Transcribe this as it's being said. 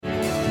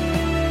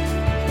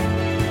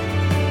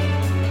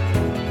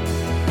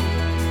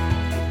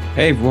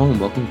Hey everyone,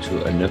 welcome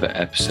to another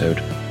episode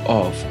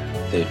of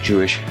the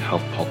Jewish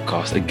Health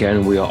Podcast.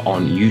 Again, we are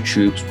on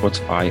YouTube,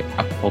 Spotify,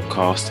 Apple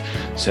Podcast.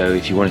 So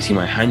if you want to see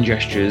my hand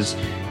gestures,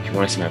 if you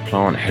want to see my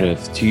plant, head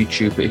over to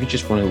YouTube. But if you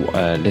just want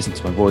to listen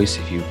to my voice,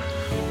 if you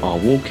are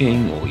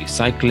walking or you're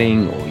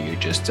cycling or you're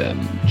just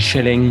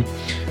chilling,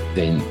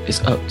 then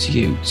it's up to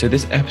you. So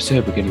this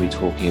episode, we're going to be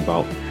talking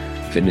about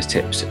fitness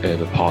tips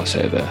over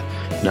Passover.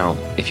 Now,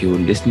 if you're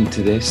listening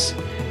to this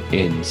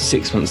in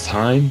 6 months'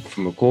 time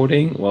from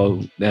recording, well,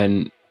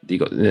 then you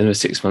got another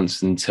 6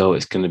 months until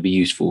it's going to be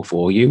useful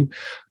for you.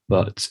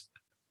 But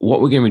what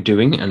we're going to be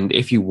doing, and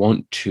if you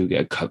want to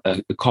get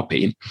a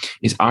copy,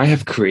 is I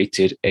have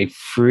created a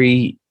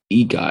free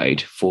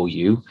e-guide for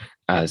you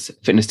as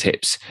fitness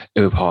tips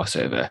over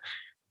Passover.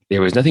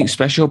 There is nothing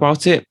special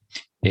about it.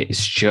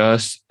 It's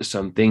just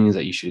some things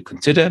that you should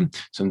consider,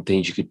 some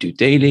things you could do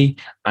daily,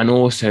 and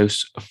also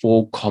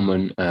 4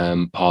 common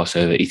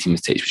Passover eating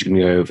mistakes, which we're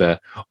going to go over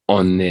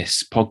on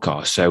this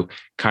podcast. So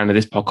kind of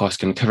this podcast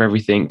can cover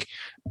everything,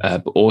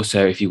 but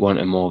also if you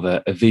want a more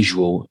of a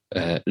visual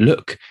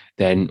look,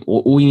 then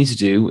all you need to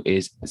do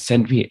is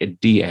send me a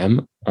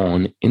DM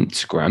on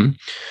Instagram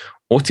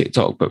or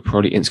TikTok, but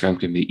probably Instagram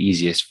can be the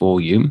easiest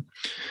for you.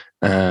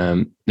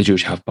 The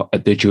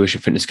Jewish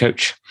Fitness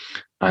Coach,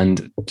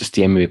 and just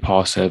DM me a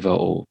Passover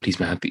or please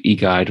may I have the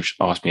e-guide, or just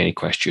ask me any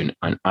question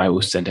and I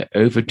will send it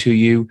over to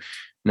you.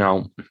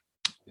 Now,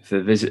 if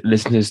the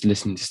listeners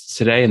listen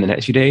today in the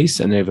next few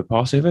days and over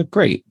Passover,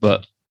 great.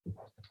 But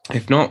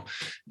if not,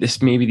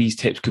 maybe these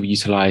tips could be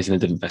utilized in a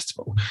different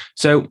festival.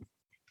 So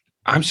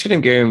I'm just going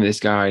to go over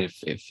this guide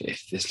if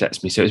this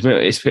lets me. So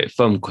it's a bit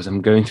fun because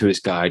I'm going through this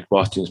guide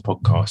whilst doing this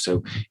podcast.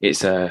 So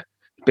it's a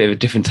bit of a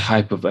different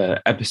type of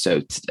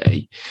episode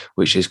today,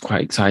 which is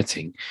quite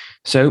exciting.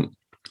 So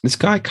this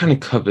guide kind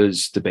of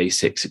covers the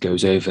basics. It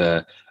goes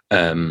over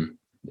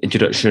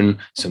introduction,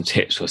 some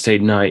tips for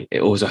Seder night.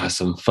 It also has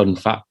some fun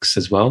facts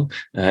as well.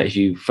 If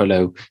you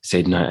follow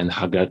Seder night and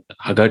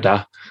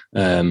Haggadah,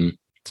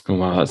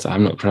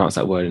 I've not pronounced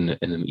that word in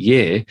a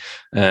year.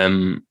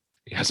 It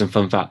has some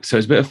fun facts. So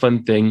it's a bit of a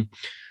fun thing.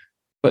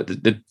 But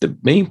the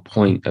main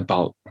point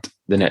about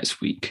the next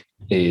week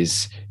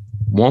is,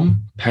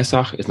 one,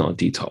 Pesach is not a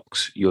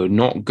detox. You're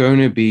not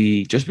going to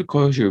be, just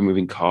because you're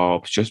removing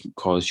carbs, just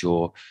because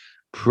you're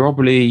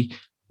probably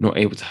not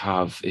able to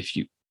have, if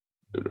you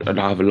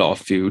have a lot of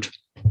food,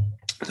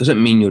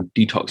 doesn't mean you're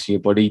detoxing your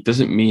body,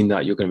 doesn't mean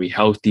that you're going to be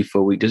healthy for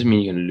a week, doesn't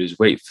mean you're going to lose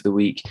weight for the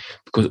week,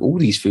 because all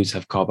these foods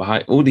have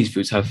carbohydrate, all these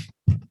foods have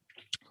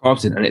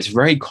carbs in, and it's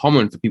very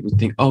common for people to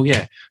think, oh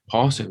yeah,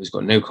 Passover's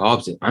got no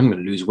carbs in, I'm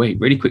going to lose weight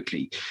really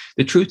quickly.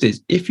 The truth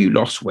is, if you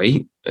lost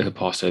weight over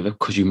Passover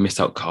because you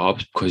missed out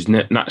carbs, because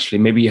naturally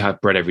maybe you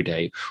have bread every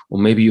day, or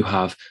maybe you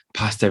have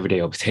pasta every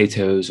day, or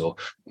potatoes, or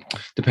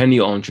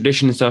depending on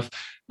tradition and stuff,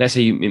 let's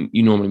say you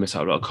normally miss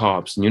out a lot of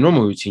carbs, in your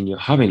normal routine you're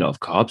having a lot of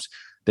carbs,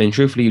 then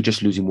truthfully you're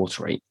just losing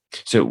water weight.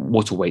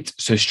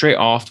 So straight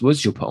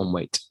afterwards you'll put on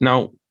weight.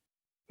 Now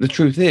the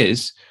truth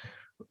is,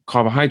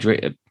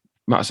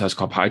 Matzah has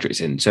carbohydrates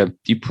in, so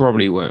you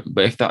probably won't.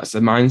 But if that's the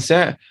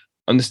mindset,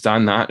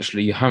 understand that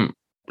actually you haven't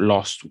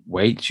lost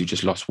weight, you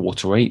just lost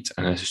water weight.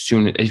 And as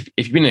soon as if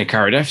you've been in a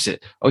calorie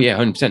deficit, oh yeah,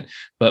 100%.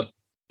 But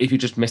if you're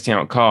just missing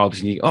out carbs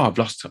and you, I've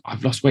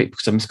lost weight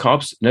because I missed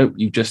carbs. No,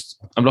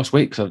 I've lost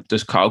weight because I've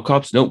just cut out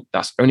carbs. No,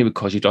 that's only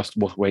because you lost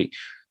water weight.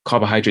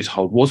 Carbohydrates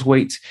hold water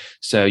weight,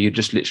 so you're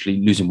just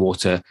literally losing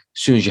water. As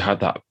soon as you have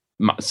that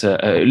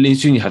matzah, as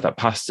soon as you have that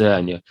pasta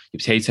and your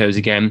potatoes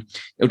again,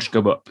 it'll just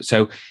go up.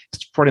 So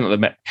it's probably not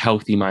the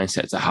healthy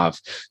mindset to have.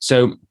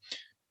 So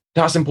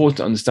that's important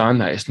to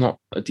understand, that it's not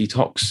a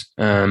detox.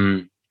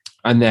 And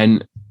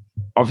then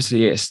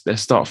obviously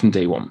let's start from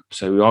day one.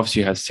 So we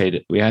obviously have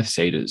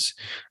seders,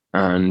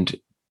 and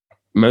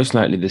most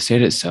likely the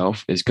seder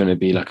itself is going to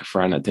be like a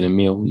Friday night dinner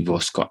meal. You've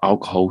also got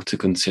alcohol to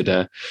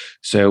consider.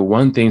 So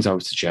one thing I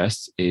would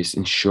suggest is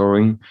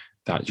ensuring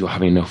that you're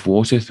having enough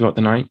water throughout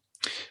the night.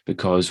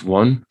 Because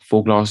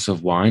 4 glasses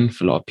of wine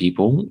for a lot of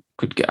people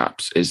could get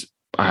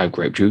I have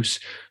grape juice,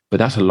 but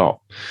that's a lot.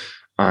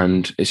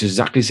 And it's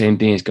exactly the same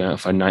thing as going out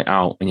for a night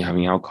out and you're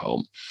having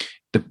alcohol.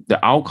 The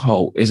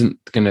alcohol isn't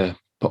going to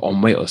put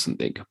on weight or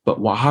something, but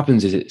what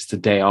happens is it's the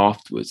day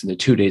afterwards and the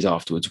 2 days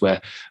afterwards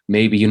where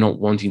maybe you're not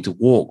wanting to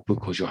walk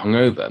because you're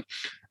hungover.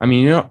 I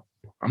mean,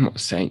 I'm not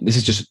saying this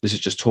is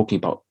just talking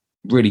about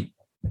really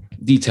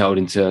detailed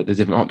into the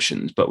different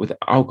options, but with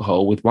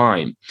alcohol, with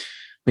wine,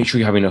 make sure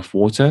you have enough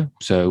water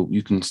so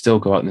you can still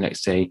go out the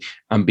next day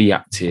and be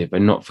active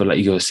and not feel like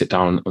you got to sit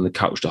down on the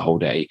couch the whole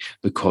day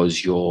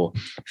because you're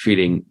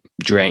feeling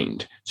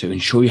drained. So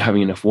ensure you're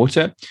having enough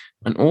water.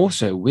 And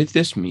also with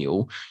this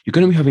meal, you're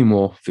going to be having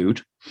more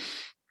food.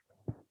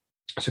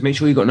 So make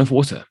sure you got enough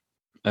water.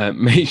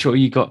 Make sure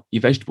you got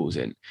your vegetables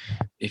in.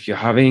 If you're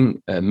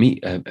having a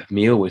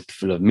meal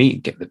full of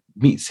meat, get the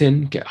meats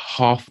in, get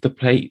half the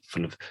plate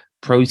full of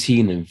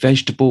protein and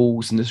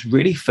vegetables, and just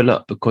really fill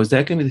up, because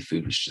they're going to be the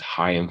food which is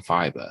high in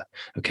fiber.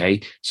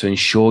 Okay, so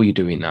ensure you're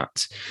doing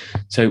that.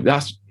 So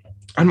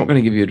I'm not going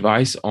to give you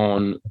advice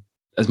on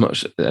as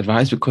much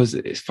advice because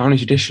it's family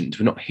traditions.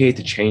 We're not here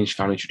to change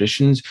family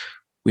traditions.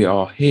 We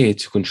are here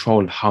to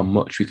control how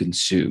much we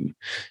consume.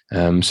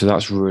 So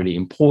that's really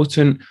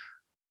important.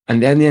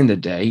 And then at the end of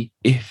the day,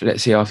 if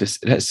let's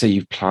say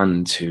you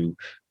plan to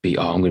be,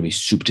 I'm going to be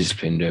super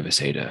disciplined over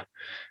Seder.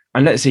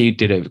 And let's say you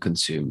did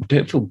overconsume.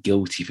 Don't feel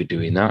guilty for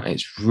doing that.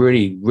 It's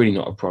really, really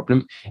not a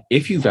problem.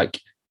 If you've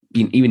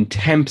been even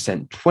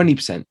 10%,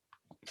 20%,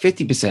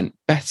 50%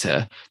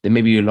 better than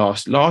maybe you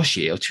last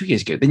year or 2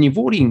 years ago, then you've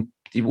already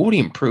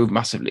improved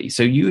massively.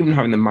 So you even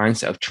having the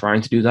mindset of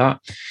trying to do that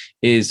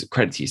is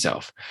credit to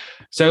yourself.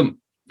 So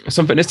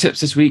some fitness tips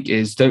this week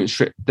is don't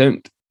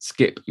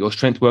skip your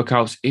strength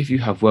workouts. If you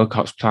have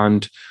workouts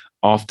planned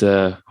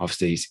after,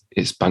 obviously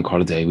it's bank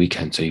holiday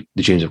weekend, so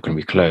the gyms are going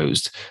to be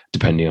closed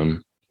depending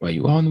on where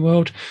you are in the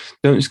world.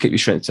 Don't skip your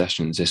strength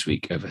sessions this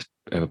week over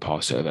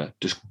Passover.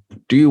 Just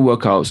do your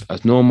workouts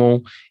as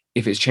normal.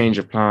 If it's change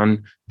of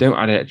plan, don't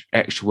add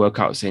extra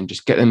workouts in.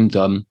 Just get them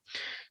done.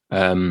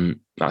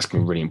 That's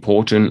going to be really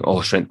important.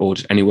 Or strength or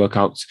just any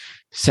workouts.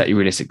 Set your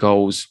realistic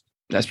goals.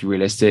 Let's be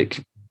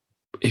realistic.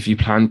 If you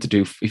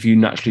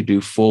naturally do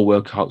 4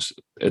 workouts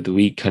of the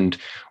week and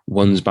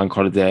one's bank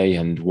holiday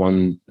and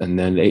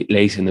then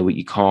later in the week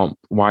you can't,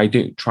 why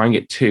don't try and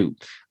get 2?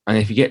 And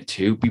if you get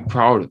 2, be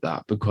proud of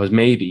that because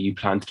maybe you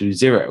plan to do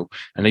 0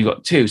 and you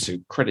got 2. So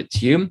credit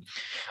to you.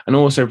 And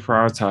also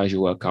prioritize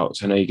your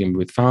workouts. I know you're going to be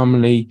with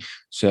family.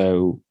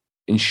 So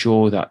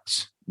ensure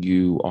that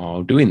you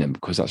are doing them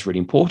because that's really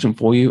important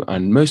for you.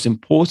 And most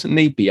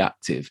importantly, be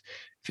active.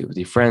 If it was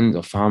your friends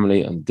or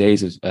family on the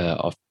days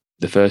of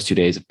the first 2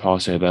 days of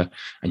Passover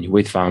and you're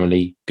with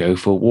family, go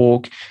for a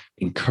walk,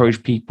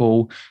 encourage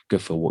people, go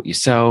for a walk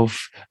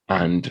yourself,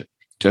 and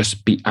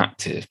just be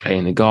active, play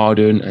in the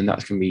garden. And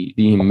that's going to be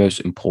the most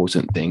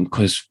important thing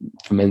because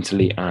for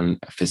mentally and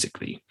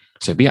physically.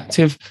 So be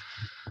active.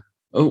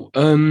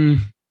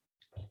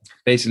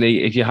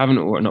 Basically, if you haven't,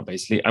 or not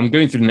basically, I'm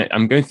going through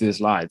the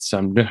slides. So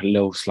I'm doing a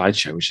little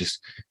slideshow, which is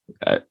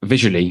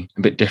visually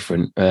a bit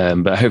different,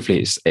 but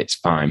hopefully it's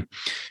fine.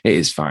 It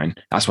is fine.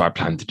 That's what I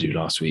planned to do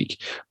last week.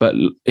 But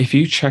if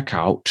you check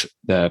out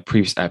the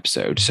previous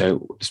episode,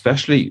 so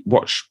especially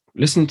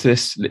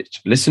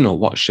listen or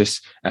watch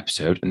this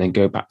episode and then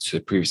go back to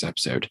the previous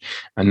episode.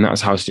 And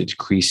that's how to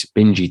decrease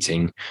binge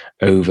eating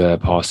over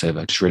Passover.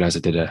 I just realized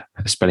I did a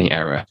spelling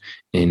error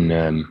in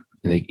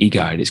the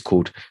e-guide. It's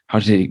called How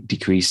to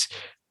Decrease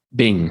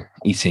Bing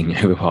Eating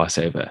Over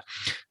Passover.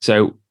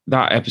 So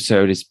that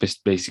episode is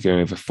basically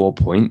going over 4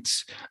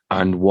 points.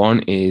 And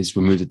one is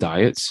remove the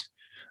diet.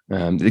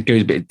 It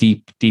goes a bit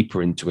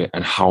deeper into it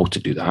and how to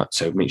do that.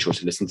 So make sure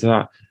to listen to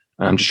that.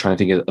 And I'm just trying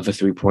to think of the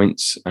 3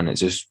 points and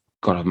it's just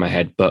got off my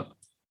head. But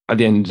at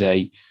the end of the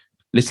day,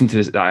 listen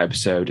to that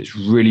episode. It's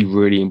really,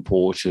 really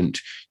important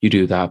you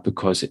do that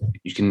because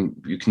you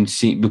can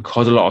see,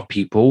 because a lot of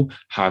people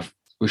have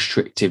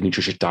restrictive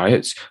nutritious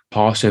diets,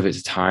 Passover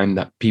is a time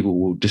that people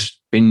will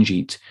just binge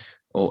eat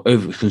or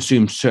over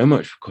consume so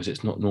much because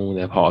it's not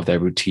normally a part of their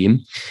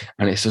routine,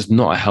 and it's just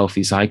not a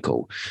healthy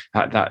cycle.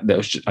 I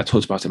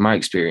talked about in my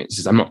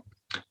experiences. I'm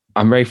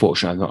very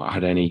fortunate. I've not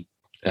had any.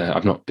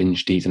 I've not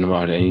binged eaten. I've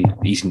not had any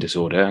eating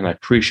disorder, and I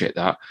appreciate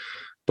that.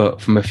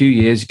 But from a few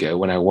years ago,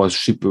 when I was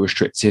super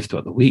restrictive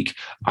throughout the week,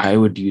 I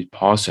would use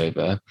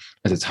Passover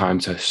as a time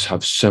to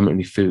have so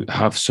much food.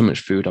 I would have so much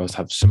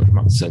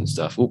matzah and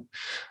stuff.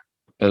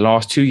 The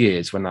last 2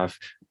 years, when I've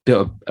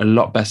built a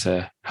lot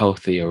better,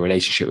 healthier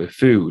relationship with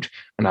food,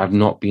 and I've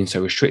not been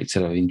so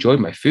restricted, I've enjoyed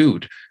my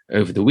food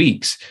over the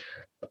weeks.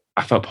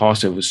 I felt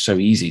Passover was so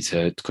easy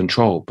to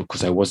control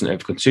because I wasn't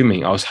over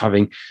consuming. I was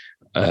having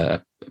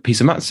a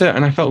piece of matzah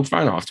and I felt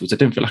fine afterwards. I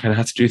didn't feel like I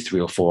had to do 3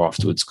 or 4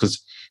 afterwards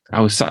because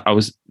I was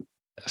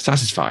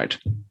satisfied,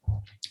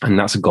 and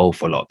that's a goal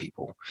for a lot of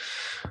people.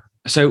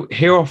 So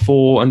here are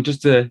 4, and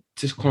just to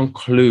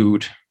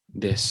conclude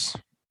this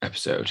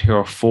episode, here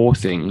are 4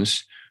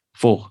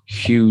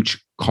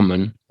 huge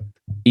common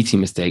eating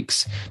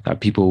mistakes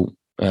that people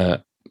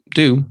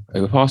do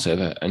over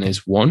Passover. And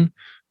there's 1,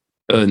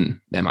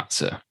 earn their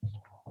matzah.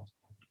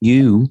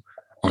 You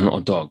are not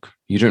a dog.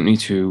 You don't need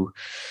to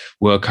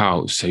work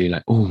out. So you're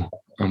like, oh,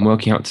 I'm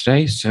working out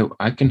today, so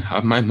I can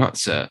have my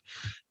matzah.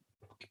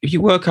 If you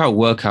work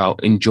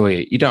out, enjoy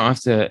it. You don't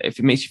have to, if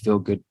it makes you feel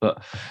good,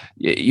 but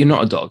you're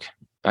not a dog.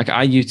 Like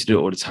I used to do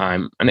it all the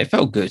time and it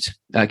felt good.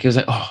 Like it was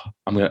like, oh,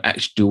 I'm going to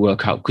actually do a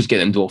workout because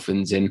get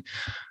endorphins in.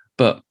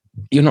 But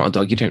you're not a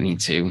dog. You don't need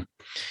to. You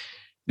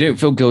don't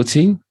feel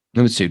guilty.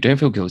 Number 2, don't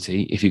feel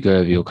guilty if you go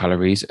over your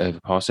calories over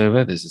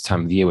Passover. There's a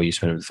time of the year where you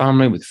spend with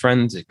family, with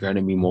friends. There's going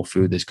to be more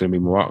food. There's going to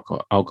be more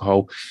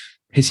alcohol.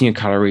 Hitting your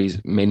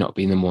calories may not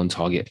be the number 1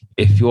 target.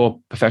 If you're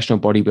a professional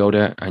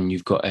bodybuilder and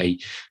you've got a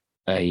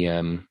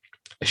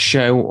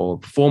show or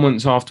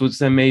performance afterwards,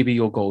 then maybe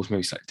your goals may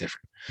be slightly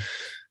different.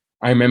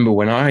 I remember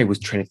when I was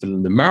training for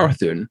the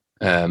marathon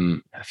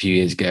a few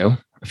years ago,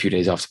 a few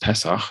days after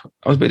Pesach,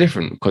 I was a bit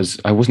different because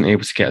I wasn't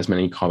able to get as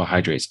many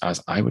carbohydrates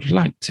as I would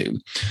like to.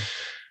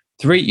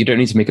 3, you don't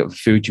need to make up the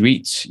food you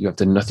eat. You have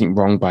done nothing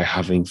wrong by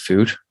having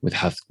food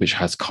which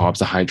has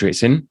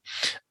carbohydrates in.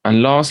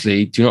 And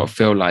lastly, do not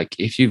feel like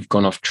if you've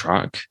gone off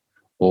track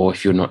or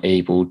if you're not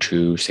able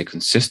to stay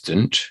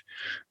consistent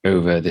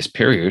over this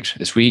period,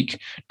 this week,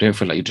 don't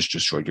feel like you just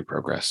destroyed your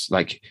progress.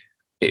 Like,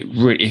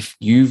 if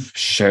you've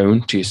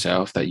shown to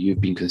yourself that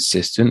you've been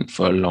consistent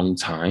for a long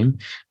time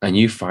and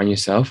you find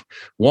yourself,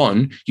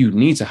 one, you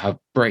need to have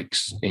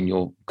breaks in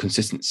your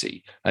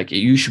consistency. Like,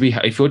 you should be,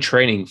 if you're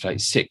training for like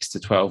 6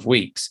 to 12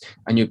 weeks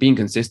and you're being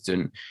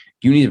consistent,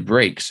 you need a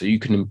break so you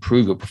can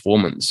improve your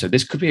performance. So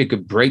this could be a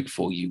good break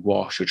for you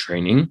whilst you're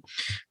training.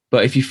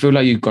 But if you feel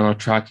like you've gone off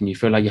track and you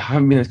feel like you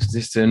haven't been as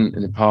consistent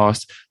in the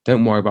past,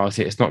 don't worry about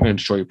it. It's not going to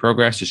destroy your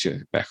progress. Just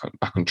get back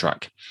on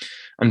track.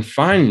 And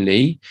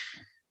finally,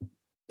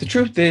 the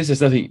truth is,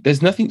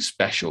 there's nothing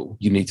special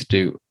you need to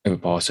do over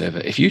Passover.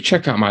 If you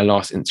check out my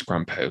last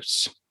Instagram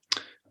posts,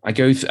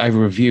 I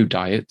review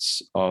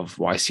diets of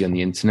what I see on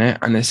the internet,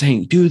 and they're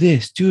saying, do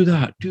this, do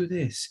that, do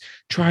this,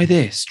 try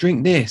this,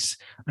 drink this.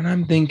 And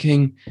I'm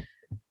thinking,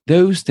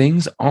 those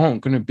things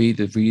aren't going to be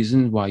the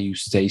reason why you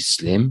stay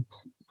slim,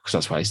 because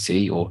that's what I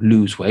see, or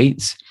lose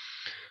weight.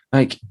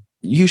 Like,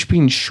 you should be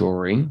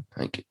ensuring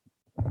like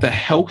the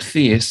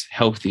healthiest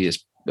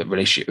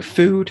relationship with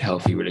food,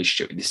 healthy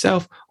relationship with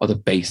yourself are the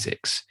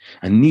basics.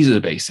 And these are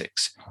the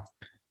basics.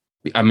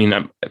 I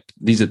mean,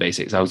 these are the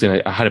basics.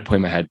 I had a point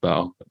in my head, but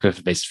I'll go for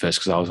the basics first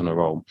because I was on a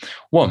roll.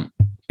 1,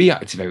 be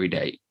active every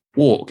day.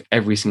 Walk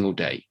every single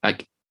day.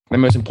 Like, the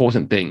most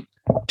important thing.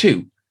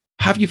 2,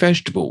 have your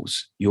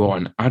vegetables. You are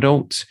an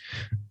adult.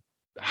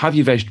 Have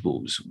your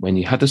vegetables. When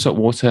you have the salt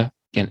water,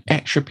 get an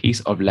extra piece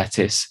of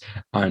lettuce,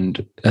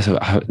 and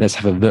let's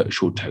have a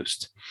virtual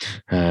toast.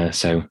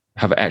 So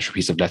have an extra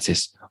piece of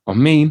lettuce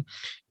on me.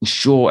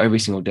 Ensure every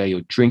single day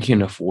you're drinking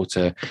enough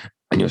water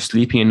and you're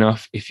sleeping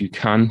enough if you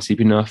can sleep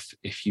enough.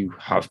 If you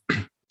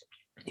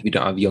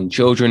don't have young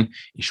children,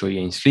 ensure you're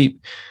getting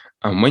sleep.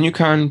 And when you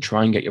can,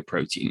 try and get your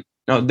protein.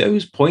 Now,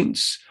 those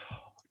points,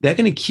 they're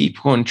going to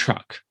keep you on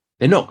track.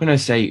 They're not going to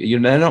say,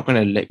 they're not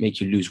going to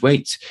make you lose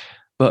weight,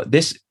 but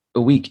this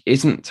week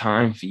isn't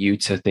time for you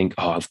to think,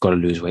 oh, I've got to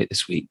lose weight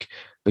this week,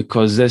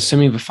 because there's so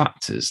many other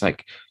factors.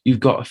 Like, you've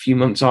got a few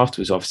months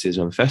afterwards,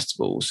 obviously, on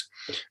festivals,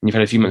 and you've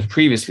had a few months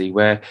previously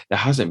where there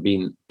hasn't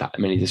been that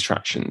many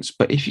distractions.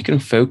 But if you can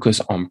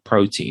focus on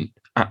protein,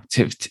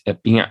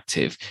 being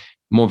active,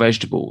 more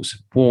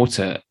vegetables,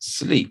 water,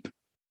 sleep,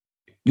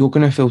 you're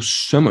going to feel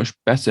so much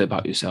better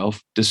about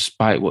yourself,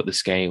 despite what the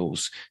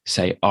scales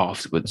say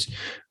afterwards.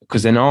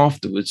 Because then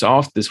afterwards,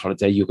 after this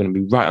holiday, you're going to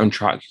be right on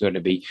track. You're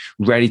going to be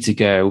ready to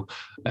go.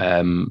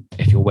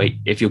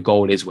 If your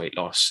goal is weight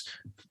loss,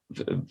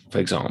 for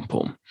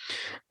example.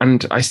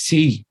 And I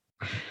see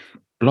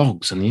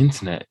blogs on the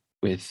internet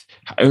with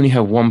only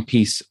have 1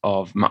 piece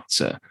of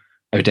matzah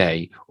a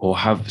day, or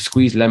have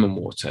squeezed lemon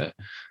water,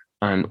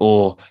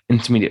 or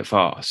intermediate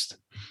fast.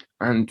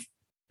 And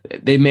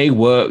they may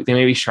work. There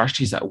may be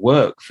strategies that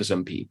work for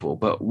some people,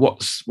 but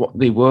what are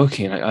they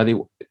working? Like, are they?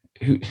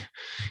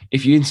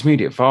 If you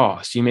intermediate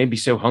fast, you may be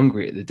so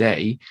hungry at the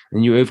day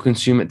and you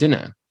overconsume at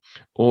dinner.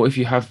 Or if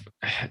you have,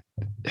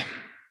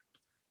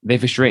 they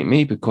frustrate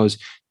me because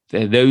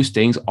those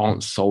things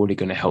aren't solely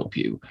going to help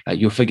you. Like,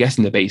 you're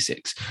forgetting the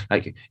basics.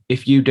 Like,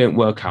 if you don't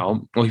work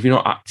out, or if you're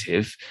not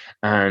active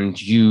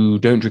and you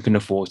don't drink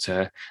enough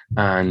water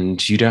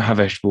and you don't have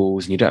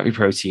vegetables and you don't have your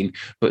protein,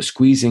 but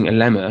squeezing a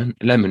lemon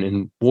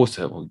in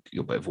water, or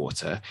your bit of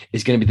water,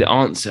 is going to be the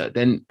answer,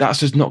 then that's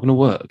just not going to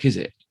work, is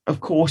it? Of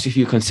course, if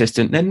you're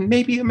consistent, then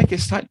maybe it'll make a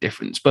slight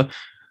difference. But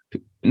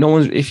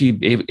if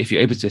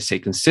you're able to stay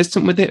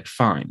consistent with it,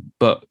 fine.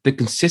 But the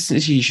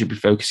consistency you should be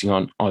focusing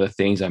on are the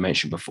things I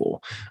mentioned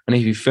before. And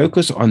if you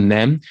focus on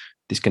them,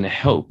 it's going to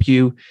help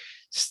you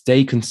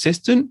stay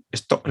consistent.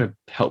 It's not going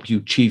to help you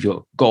achieve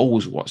your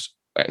goals, what's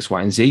X,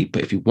 Y, and Z.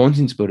 But if you're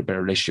wanting to build a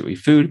better relationship with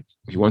food,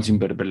 if you're wanting to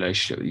build a better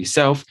relationship with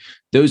yourself,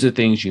 those are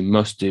things you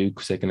must do,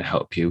 because they're going to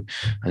help you,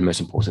 and the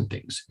most important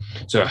things.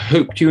 So I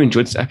hope you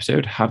enjoyed this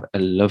episode. Have a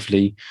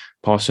lovely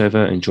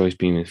Passover. Enjoy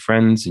being with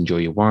friends. Enjoy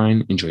your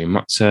wine. Enjoy your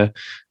matzah.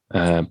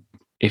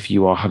 If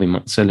you are having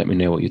matzah, let me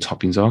know what your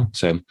toppings are.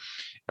 So,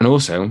 and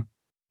also,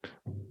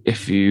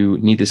 if you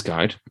need this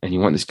guide and you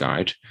want this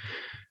guide,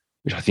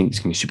 which I think is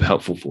going to be super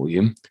helpful for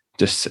you,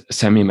 just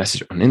send me a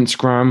message on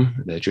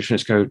Instagram, the Jewish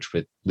Fitness Coach,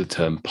 with the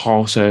term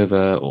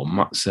Passover or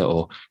Matzah,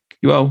 or,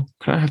 well,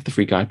 can I have the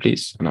free guide,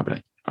 please? And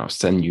I'll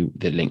send you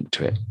the link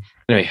to it.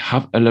 Anyway,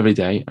 have a lovely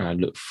day, and I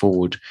look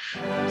forward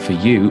for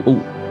you. Oh,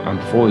 and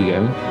before you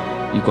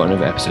go, you've got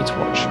another episode to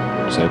watch.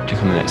 So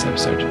click on the next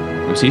episode.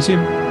 We'll see you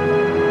soon.